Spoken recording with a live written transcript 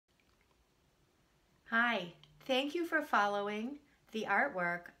Hi, thank you for following the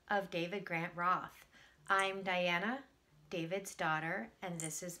artwork of David Grant Roth. I'm Diana, David's daughter, and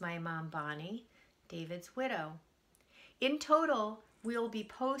this is my mom Bonnie, David's widow. In total, we'll be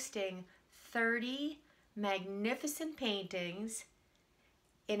posting 30 magnificent paintings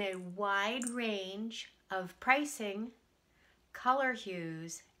in a wide range of pricing, color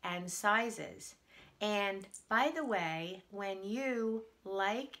hues, and sizes. And by the way, when you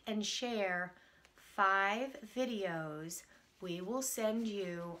like and share 5 videos, we will send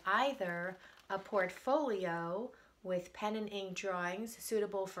you either a portfolio with pen and ink drawings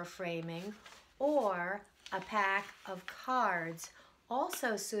suitable for framing or a pack of cards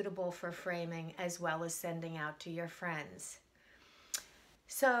also suitable for framing, as well as sending out to your friends.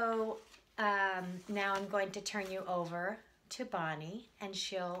 So now I'm going to turn you over to Bonnie and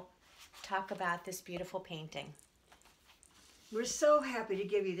she'll talk about this beautiful painting. We're so happy to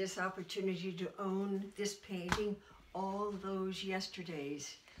give you this opportunity to own this painting, All Those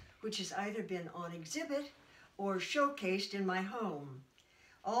Yesterdays, which has either been on exhibit or showcased in my home.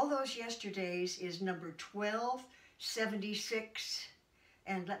 All Those Yesterdays is number 1276,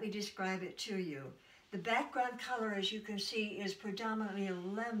 and let me describe it to you. The background color, as you can see, is predominantly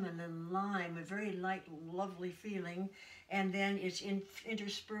lemon and lime, a very light, lovely feeling, and then it's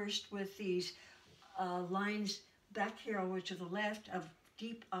interspersed with these lines back here over to the left of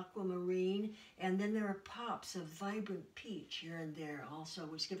deep aquamarine, and then there are pops of vibrant peach here and there also,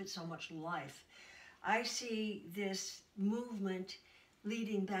 which give it so much life. I see this movement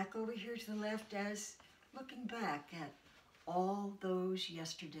leading back over here to the left as looking back at all those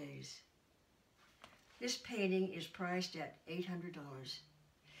yesterdays. This painting is priced at $800.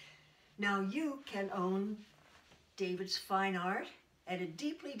 Now you can own David's fine art at a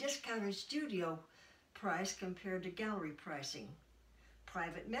deeply discounted studio price compared to gallery pricing.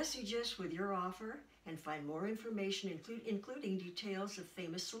 Private message us with your offer and find more information, including details of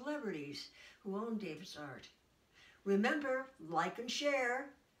famous celebrities who own David's art. Remember, like and share,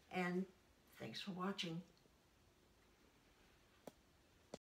 and thanks for watching.